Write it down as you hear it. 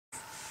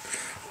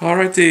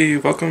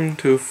Alrighty, welcome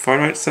to Five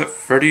Nights at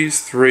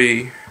Freddy's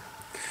 3.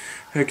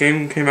 The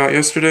game came out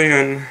yesterday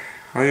and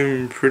I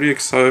am pretty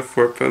excited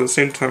for it, but at the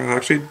same time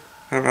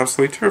I'm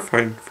absolutely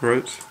terrified for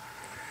it.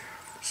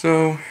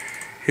 So,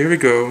 here we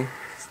go.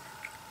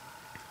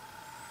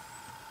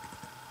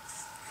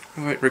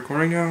 Alright,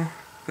 recording now?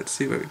 Let's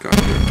see what we got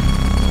here.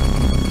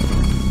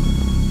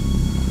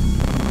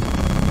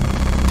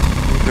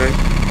 Okay.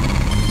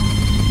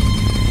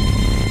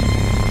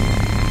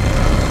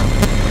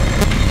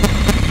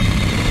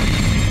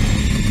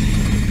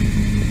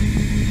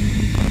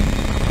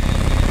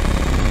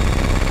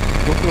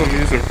 Local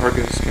amusement park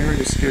is scary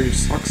to scare your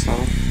socks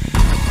off.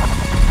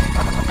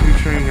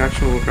 Featuring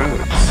actual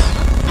relics.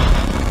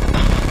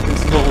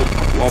 There's a little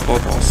blah blah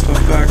blah stuff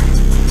back.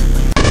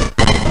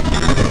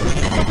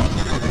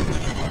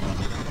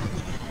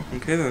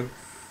 Okay then.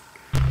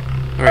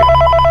 Alright.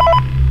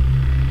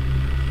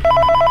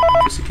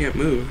 Guess you can't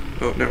move.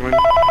 Oh, never mind.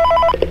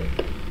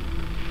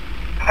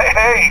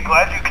 Hey,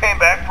 glad you came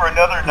back for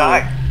another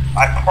night.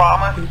 I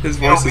promise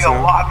it'll be a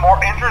lot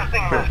more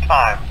interesting this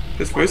time.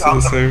 His voice is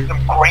the same.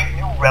 Some great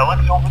new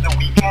relics over the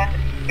weekend,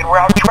 and we're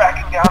out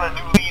tracking down a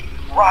new lead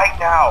right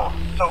now.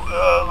 So,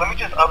 let me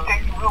just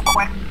update you real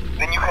quick,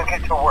 then you can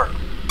get to work.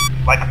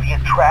 Like, the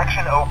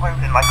attraction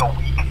opens in like a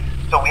week,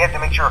 so we have to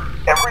make sure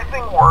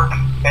everything works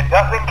and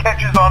nothing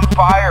catches on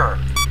fire.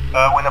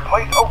 When the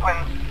place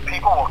opens,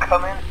 people will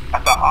come in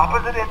at the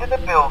opposite end of the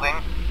building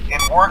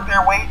and work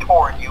their way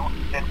toward you,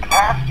 then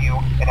past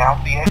you and out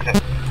the exit.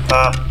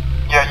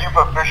 Yeah, you've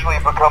officially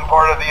become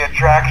part of the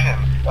attraction.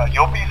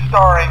 You'll be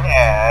starring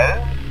as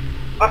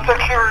the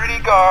security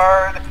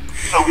guard.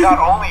 So not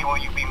only will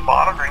you be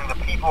monitoring the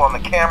people on the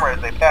camera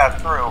as they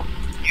pass through,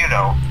 you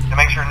know, to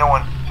make sure no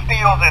one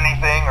steals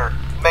anything or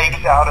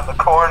makes out in the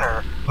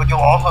corner, but you'll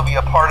also be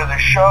a part of the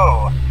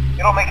show.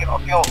 It'll make it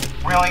feel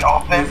really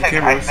authentic,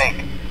 I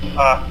think.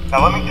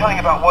 Now let me tell you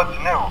about what's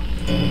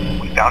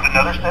new. We found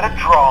another set of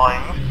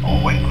drawings,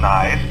 always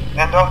nice,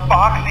 and a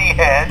foxy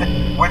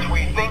head, which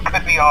we think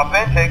could be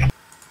authentic.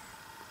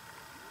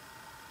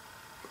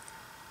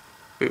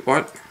 Wait,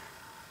 what?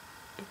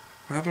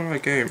 What happened to my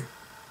game?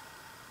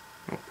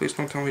 Oh, please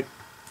don't tell me.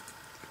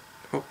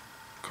 Oh,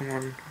 come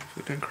on.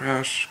 It didn't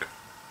crash.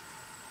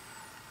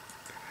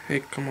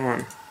 Hey, come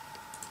on.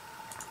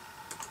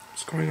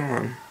 What's going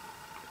on?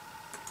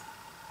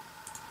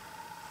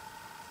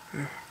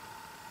 Yeah.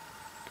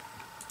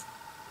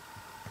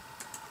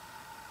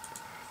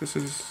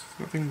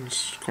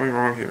 Nothing's going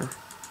wrong here.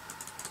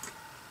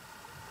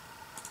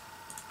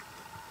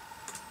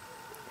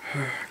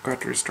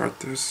 Got to restart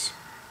this.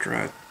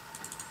 Dread.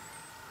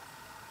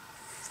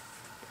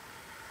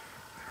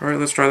 Alright,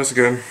 let's try this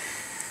again.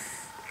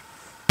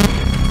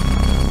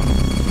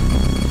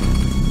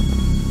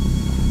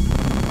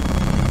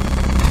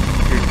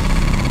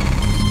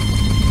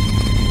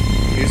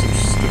 These are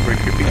still very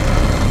creepy.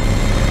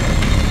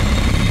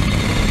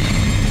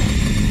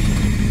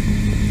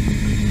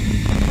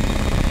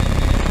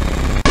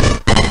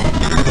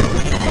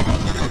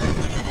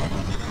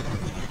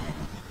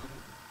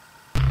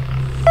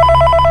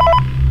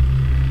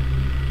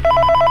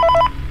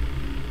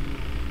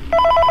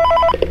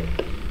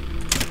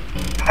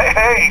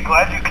 Hey,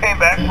 glad you came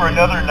back for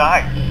another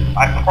night.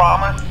 I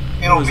promise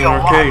it'll be a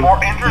lot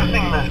more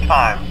interesting this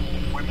time.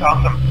 We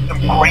found some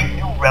great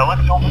new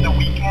relics over the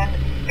weekend,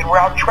 and we're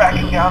out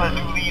tracking down a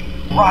new lead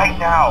right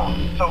now.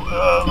 So,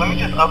 let me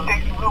just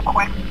update you real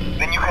quick,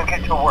 then you can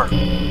get to work.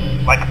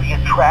 Like, the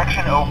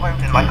attraction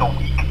opens in like a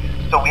week,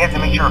 so we have to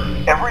make sure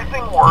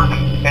everything works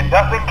and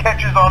nothing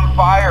catches on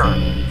fire.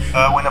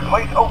 When the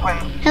place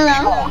opens,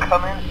 people will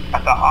come in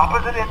at the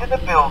opposite end of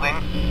the building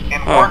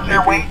and work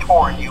their way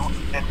toward you,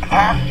 then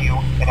past you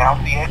and out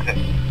the exit.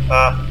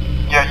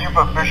 Yeah, you've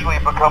officially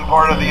become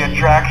part of the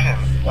attraction.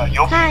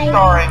 You'll be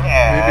starring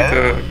as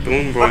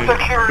the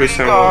security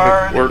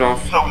guard.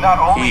 So not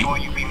only will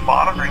you be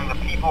monitoring the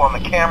people on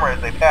the camera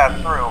as they pass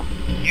through,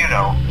 you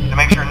know, to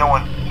make sure no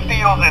one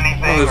steals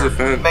anything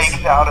or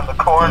makes out in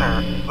the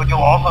corner, but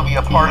you'll also be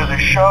a part of the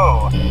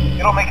show.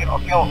 It'll make it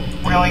feel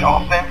really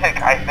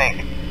authentic, I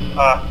think.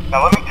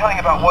 Now let me tell you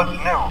about what's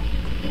new.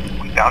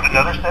 We found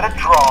another set of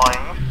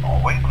drawings,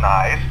 always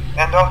nice,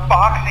 and a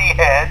foxy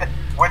head,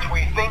 which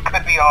we think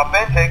could be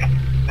authentic.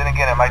 Then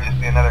again, it might just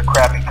be another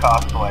crappy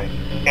cosplay.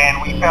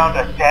 And we found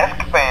a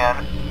desk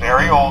fan,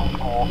 very old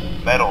school,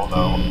 metal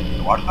though.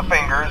 So watch the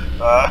fingers.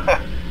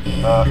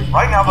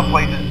 Right now the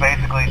place is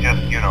basically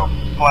just, you know,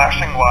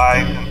 flashing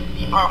lights and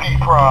spooky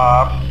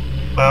props.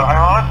 I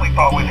honestly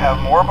thought we'd have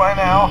more by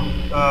now.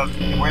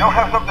 If we don't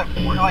have something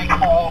really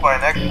cool by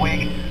next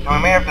week, then we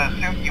may have to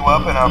suit you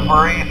up in a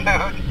furry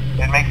suit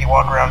and make you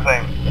walk around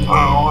saying,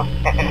 boo.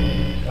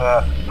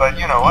 But,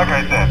 you know, like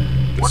I said,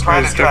 we're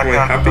trying to track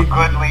down a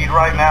good lead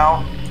right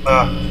now.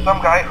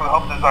 Some guy who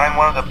helped design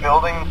one of the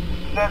buildings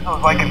says it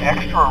was like an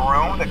extra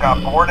room that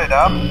got boarded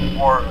up,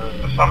 or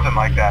something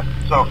like that.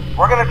 So,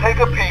 we're going to take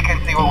a peek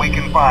and see what we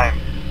can find.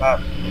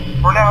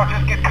 For now,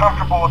 just get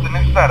comfortable with the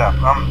new setup.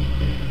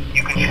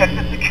 You can check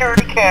the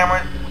security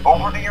cameras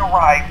over to your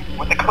right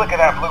with the click of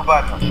that blue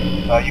button.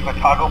 You can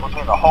toggle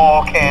between the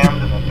hall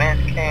cams and the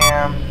vent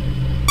cams.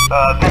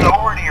 Then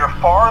over to your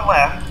far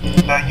left,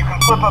 you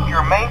can flip up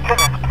your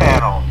maintenance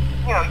panel.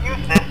 You know, use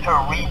this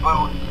to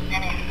reboot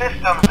any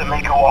systems that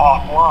may go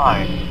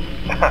offline.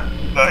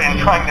 In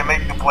trying to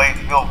make the place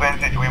feel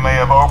vintage, we may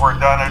have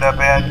overdone it a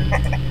bit.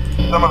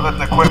 Some of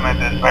this equipment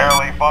is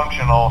barely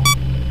functional.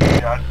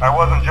 Yeah, I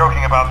wasn't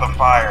joking about the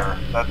fire.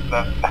 That's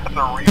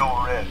a real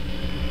risk.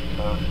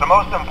 The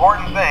most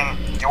important thing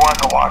you want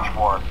to watch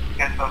for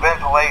is the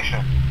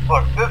ventilation.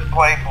 Look, this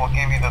place will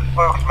give you the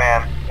spooks,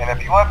 man, and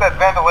if you let that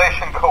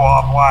ventilation go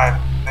offline,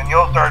 then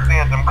you'll start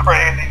seeing some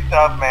crazy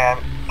stuff, man.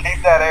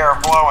 Keep that air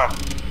flowing.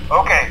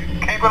 Okay,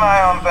 keep an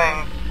eye on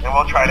things, and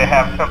we'll try to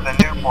have something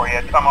new for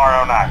you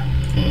tomorrow night.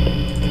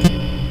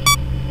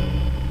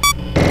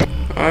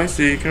 I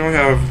see, you can only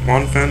have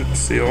one vent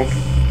sealed.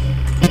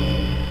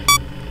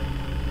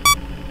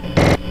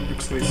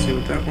 Actually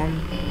sealed that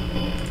one.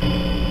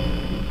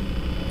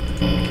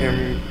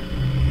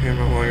 I'm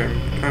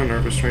kind of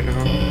nervous right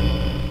now.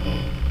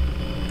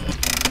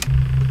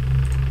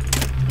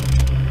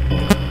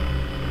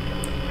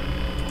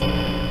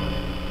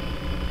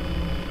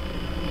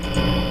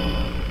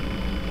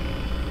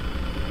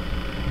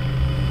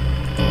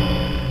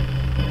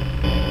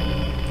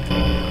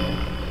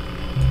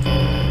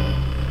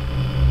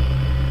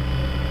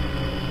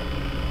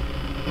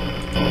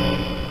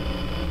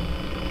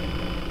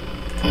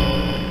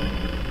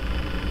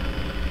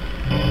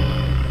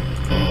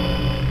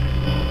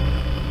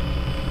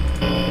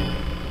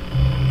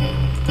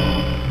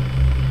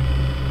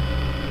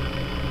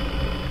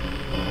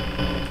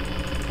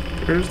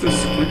 Where's the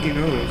squeaky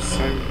nose?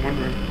 I'm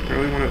wondering. I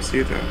really want to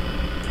see that.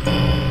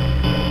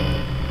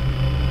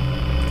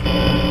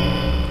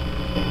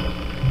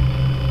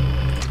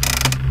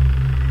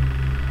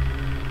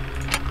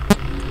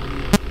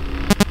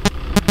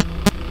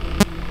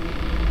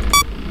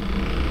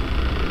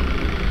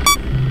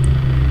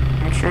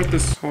 I'll start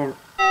this whole...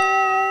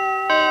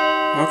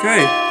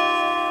 Okay.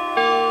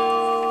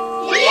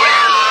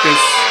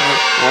 Guess not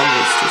long,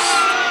 it's just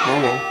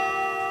normal.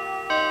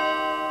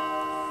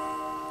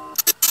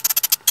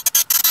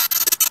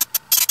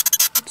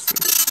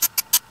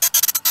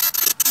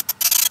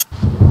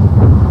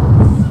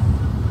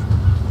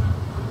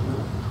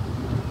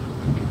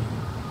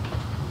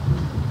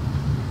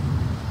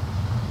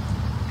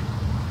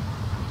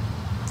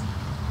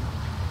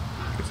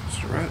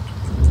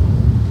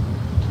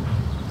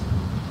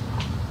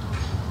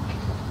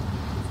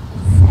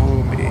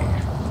 Follow me.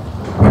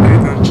 Okay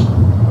then.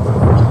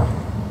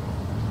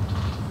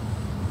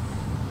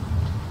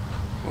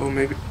 Oh,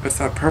 maybe it's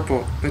that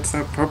purple. It's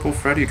that purple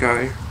Freddy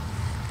guy.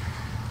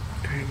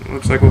 Dang,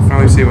 looks like we'll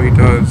finally see what he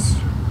does.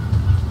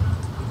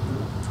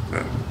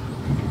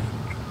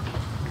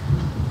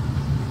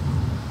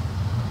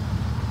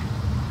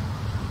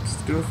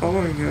 Still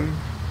following him.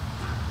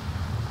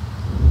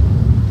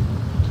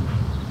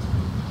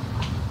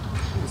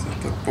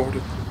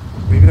 Boarded.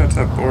 Maybe that's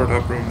that boarded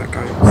up room that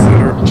guy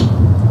said, or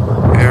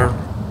air.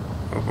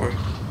 Oh boy.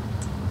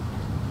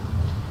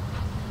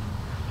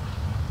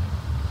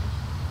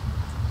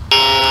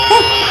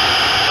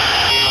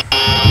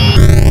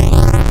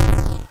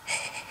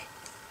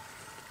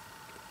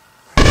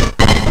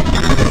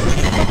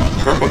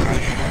 Purple guy.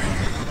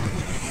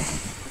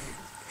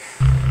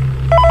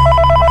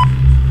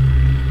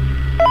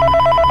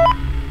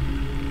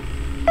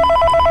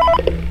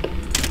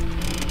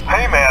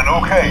 Hey man,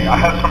 okay, I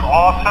have some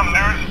awesome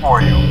news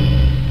for you.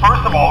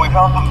 First of all, we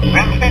found some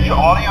vintage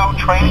audio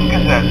training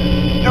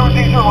cassettes. Dude,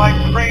 these are like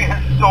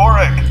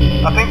prehistoric.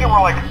 I think they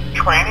were like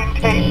training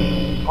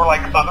tapes for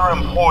like other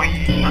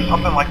employees or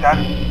something like that.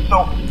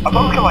 So I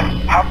thought we could like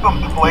have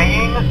them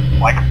playing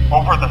like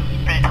over the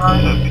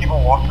speakers as people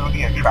walk through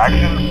the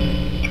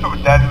attraction.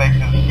 Dude, that makes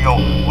us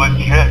feel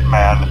legit,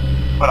 man.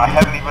 But I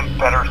have an even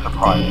better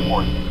surprise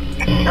for you.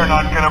 You're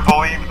not gonna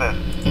believe this.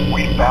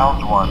 We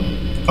found one.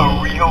 A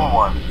real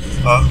one.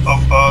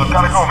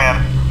 Gotta go,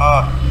 man.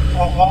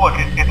 Well, look,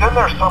 it's in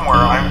there somewhere.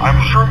 I'm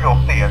sure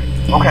you'll see it.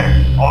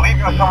 Okay, I'll leave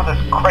you with some of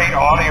this great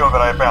audio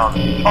that I found.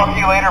 Talk to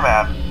you later,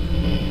 man.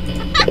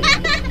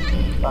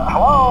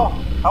 Hello?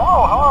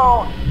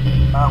 Well,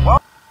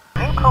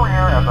 new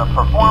career as a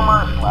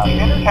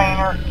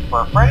performer/entertainer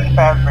for Freddy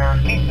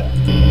Fazbear's Pizza.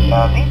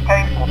 These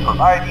tapes will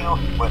provide you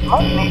with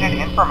much-needed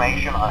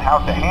information on how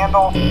to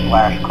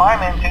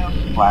handle/climb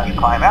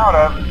into/climb out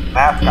of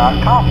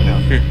mascot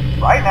costumes.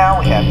 Right now,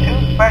 we have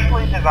two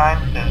specially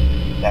designed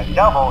suits that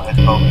double as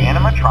both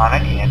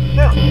animatronic and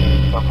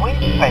suit. So please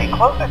pay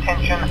close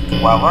attention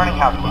while learning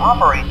how to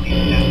operate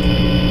these suits,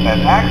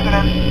 as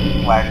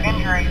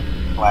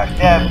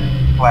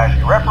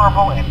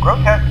accidents/injuries/death/irreparable and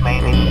grotesque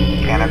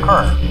maiming can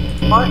occur.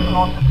 First, we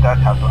will discuss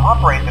how to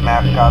operate the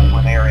mascots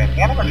when they are in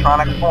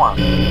animatronic form.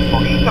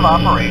 For ease of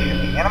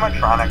operation, the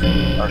animatronics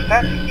are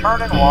set to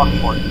turn and walk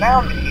towards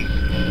sound cues.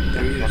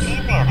 Use an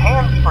easy and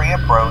hands-free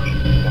approach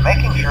to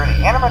making sure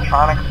the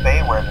animatronics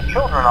stay where the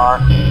children are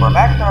for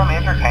maximum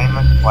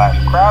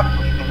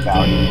entertainment/crowd-pleasing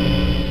value.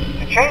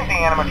 To change the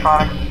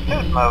animatronics,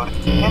 suit mode,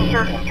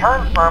 insert and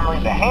turn firmly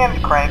the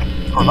hand crank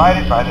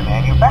provided by the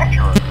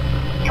manufacturer.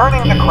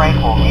 Turning the crank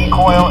will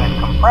recoil and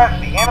compress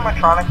the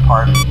animatronic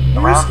parts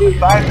around the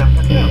sides of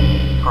the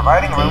suit,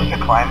 providing room to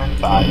climb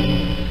inside.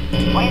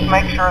 Please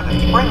make sure the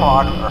spring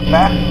locks are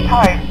fastened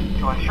tight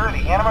to ensure the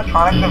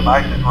animatronic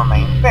devices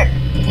remain fixed.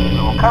 We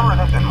will cover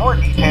this in more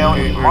detail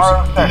in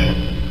tomorrow's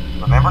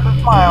session. Remember to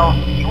smile,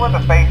 you are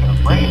the face of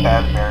Freddy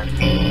Fazbear's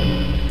Pizza.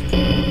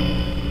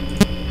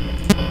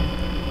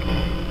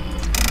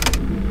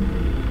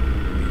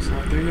 He's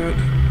not there yet.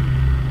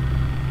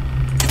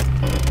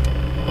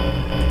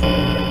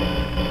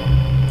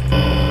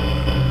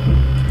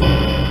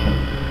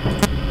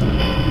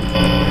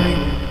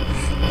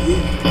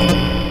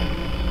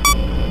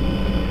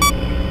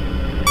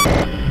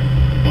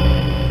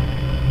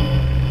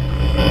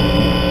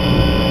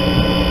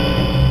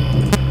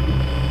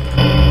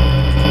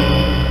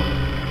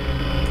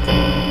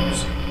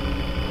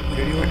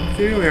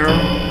 Video error. Do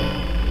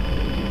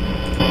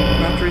I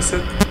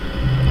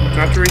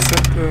have to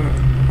reset the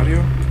audio?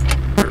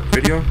 Or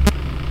video?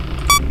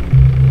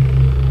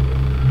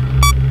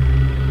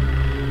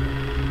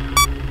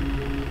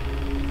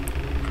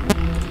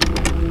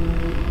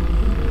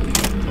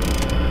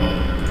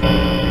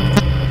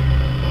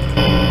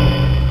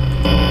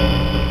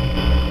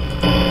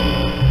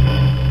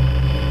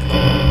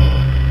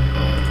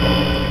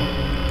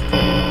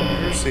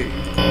 Let's see.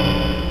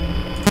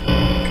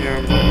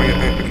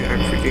 I'm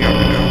freaking out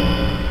right now.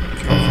 I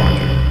can't find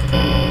him.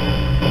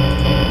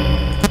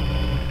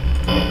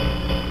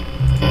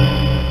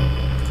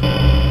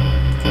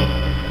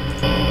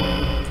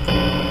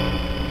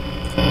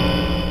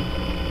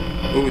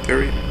 Oh,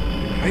 there he is.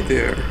 Hi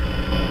there.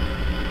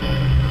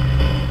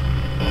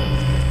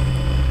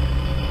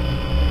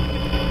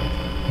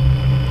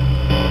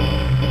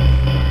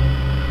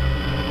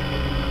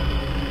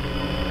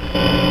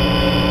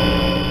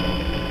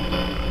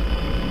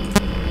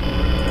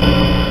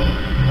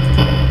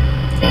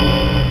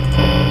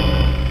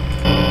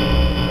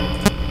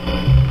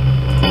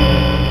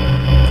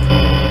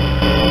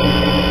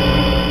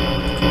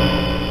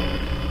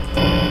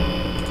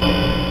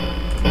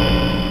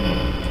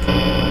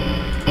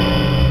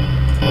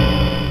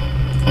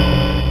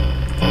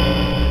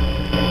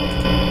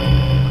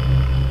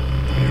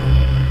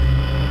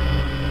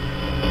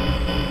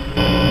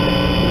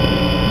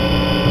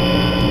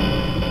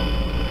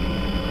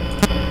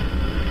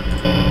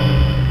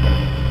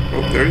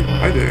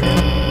 Hi there.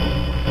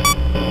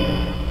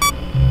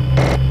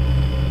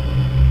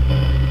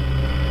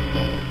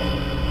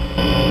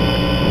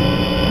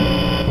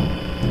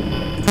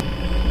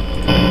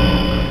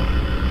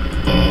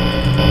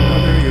 Oh,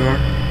 there you are.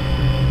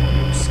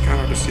 It's kind of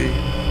hard to see.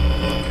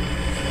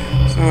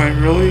 So I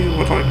really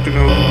would like to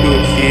know who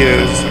he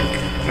is.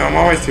 Now,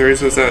 one of my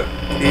theories is that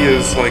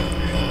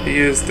he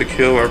is the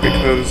killer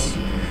because,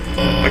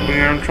 like, when the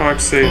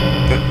animatronics say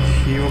that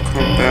he will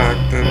come back,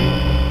 then,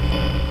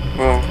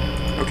 well,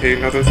 okay,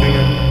 another thing,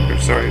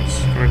 sorry, it's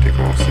gonna take a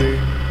while to see.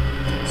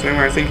 So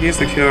anyway, I think he's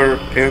the killer,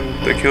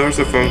 and the killer's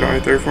the phone guy,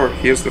 therefore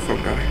he is the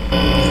phone guy.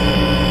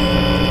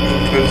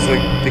 Because,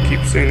 like, they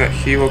keep saying that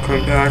he will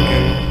come back,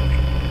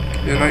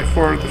 and the night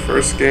before the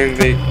first game,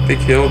 they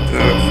killed the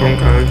phone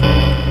guy,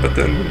 but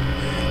then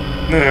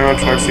the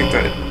animatronics think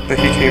that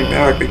he came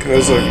back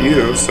because of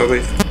you, so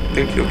they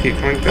think he'll keep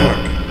coming back.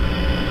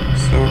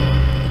 So,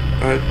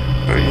 but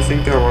you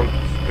think that one,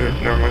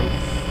 never mind.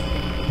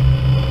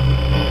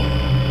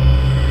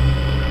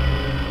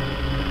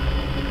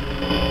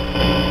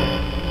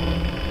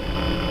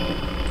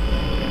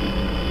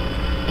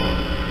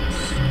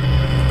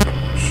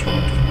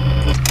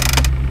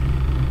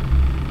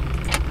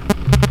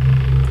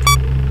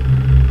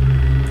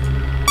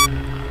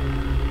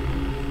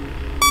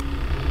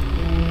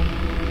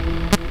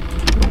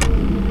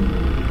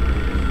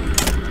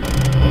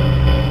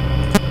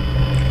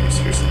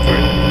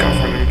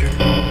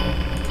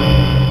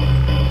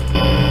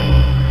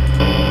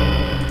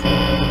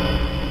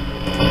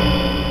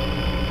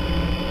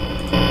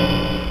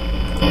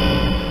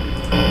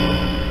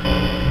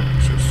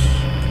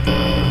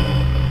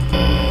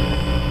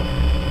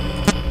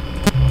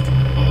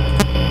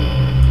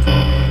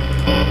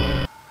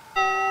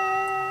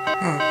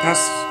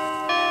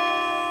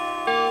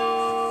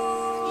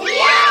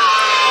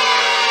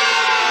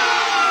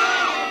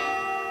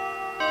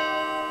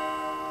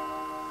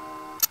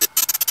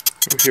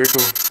 Oh, here we go.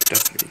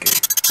 Death mini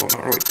game. Well,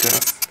 not really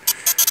death.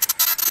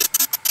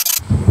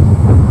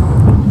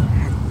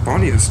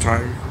 Bonnie this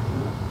time.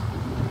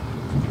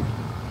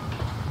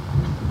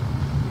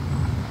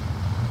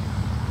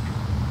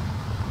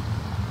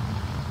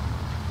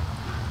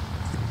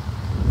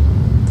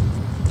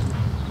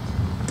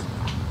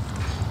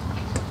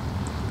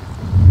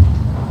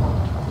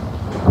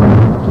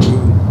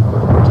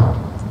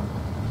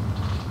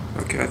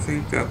 Okay, I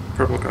think that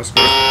purple guy's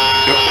good.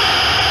 Yep.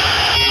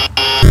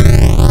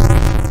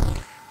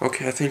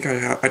 Okay, I think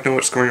I know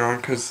what's going on,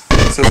 because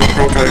it says the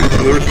purple guy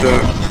lured the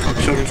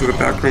children to the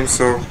back room,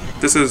 so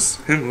this is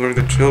him luring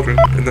the children,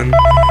 and then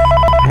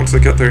once they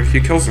get there,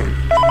 he kills them.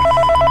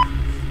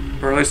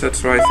 Or Or at least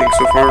that's what I think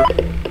so far.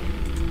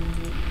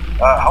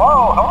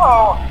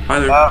 Hello. Hi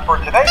there. For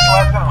today's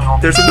lesson, we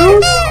will be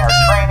continuing our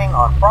training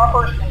on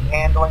proper suit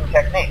handling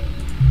techniques.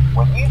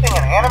 When using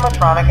an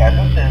animatronic as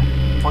a suit,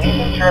 please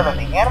ensure that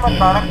the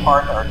animatronic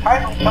parts are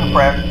tightly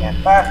compressed and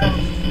fastened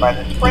by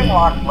the spring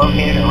locks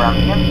located around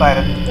the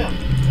inside of the suit.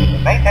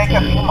 It may take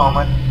a few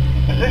moments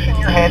to position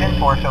your head and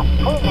torso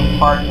between these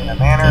parts in a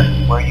manner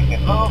where you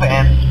can move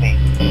and speak.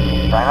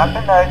 Try not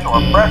to nudge or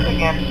press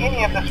against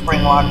any of the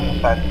spring locks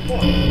inside the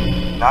suit.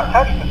 Do not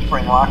touch the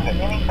spring locks at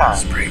any time.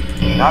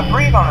 Do not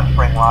breathe on the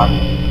spring locks,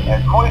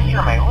 as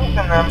moisture may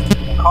loosen them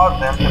and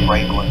cause them to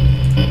break loose.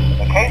 In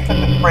the case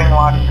that the spring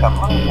locks come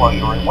loose while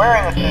you are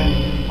wearing a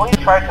suit, please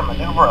try to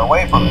maneuver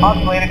away from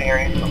populated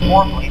areas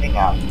before bleeding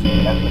out,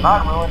 as to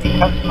not ruin the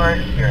customer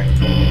experience.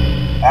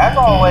 As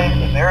always,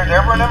 if there is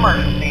ever an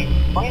emergency,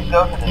 please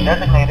go to the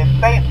designated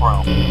safe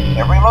room.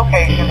 Every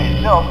location is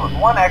built with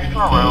one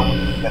extra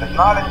room that is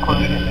not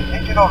included in the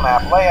digital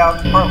map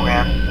layouts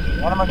programmed to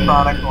the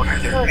animatronics or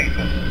security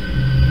system.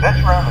 This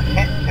room is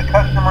hidden to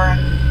customers,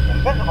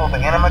 invisible to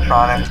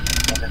animatronics,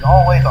 and is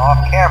always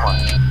off camera.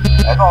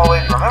 As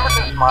always, remember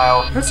to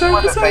smile when the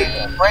face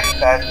of Freddy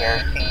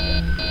Fazbear's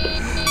teeth.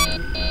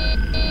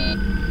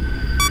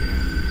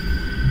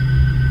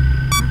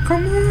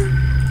 Come on.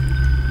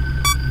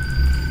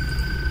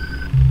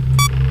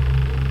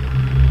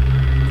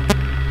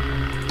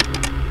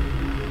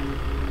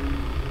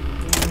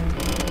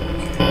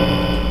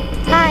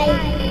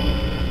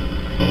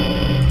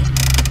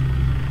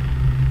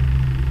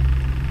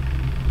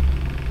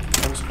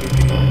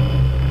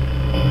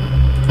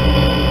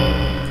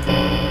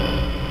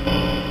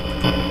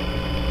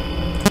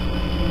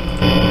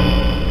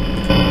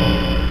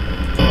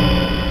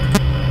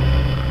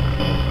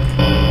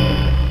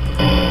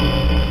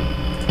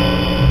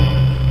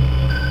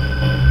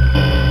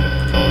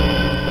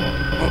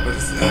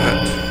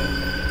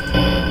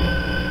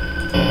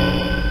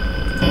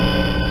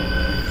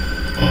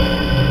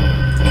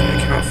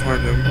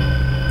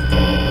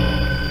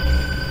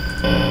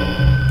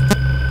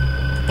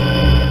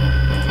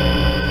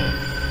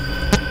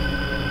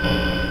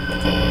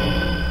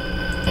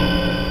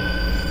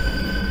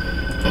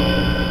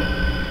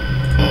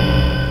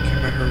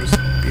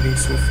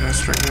 So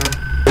fast right now.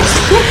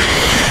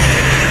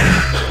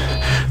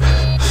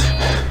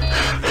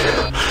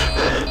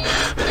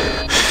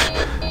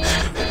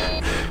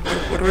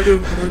 What do I do?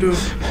 What do I do?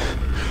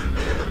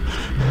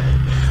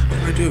 What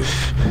do I do?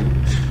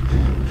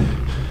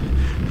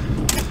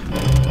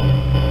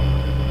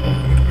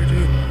 What do I do?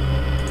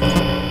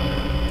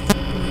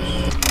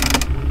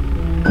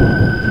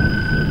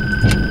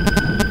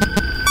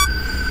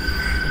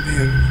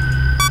 Man.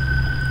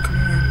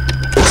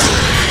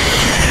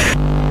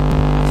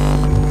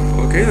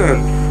 Okay then.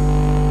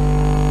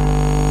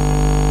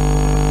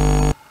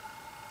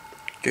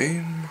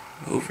 Game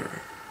over.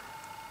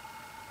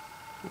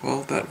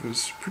 Well, that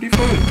was pretty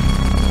fun.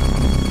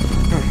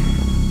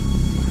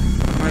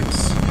 Might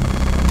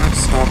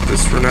stop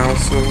this for now.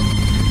 So,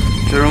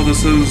 Gerald,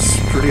 this is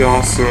pretty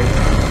awesome.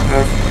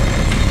 It's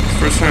the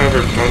first time I've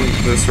ever done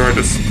this, where I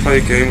just play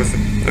a game with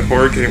a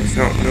horror game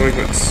without knowing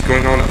what's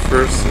going on at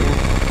first.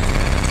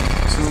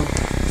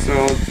 So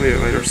I'll play it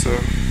later. So,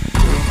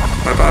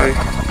 bye bye.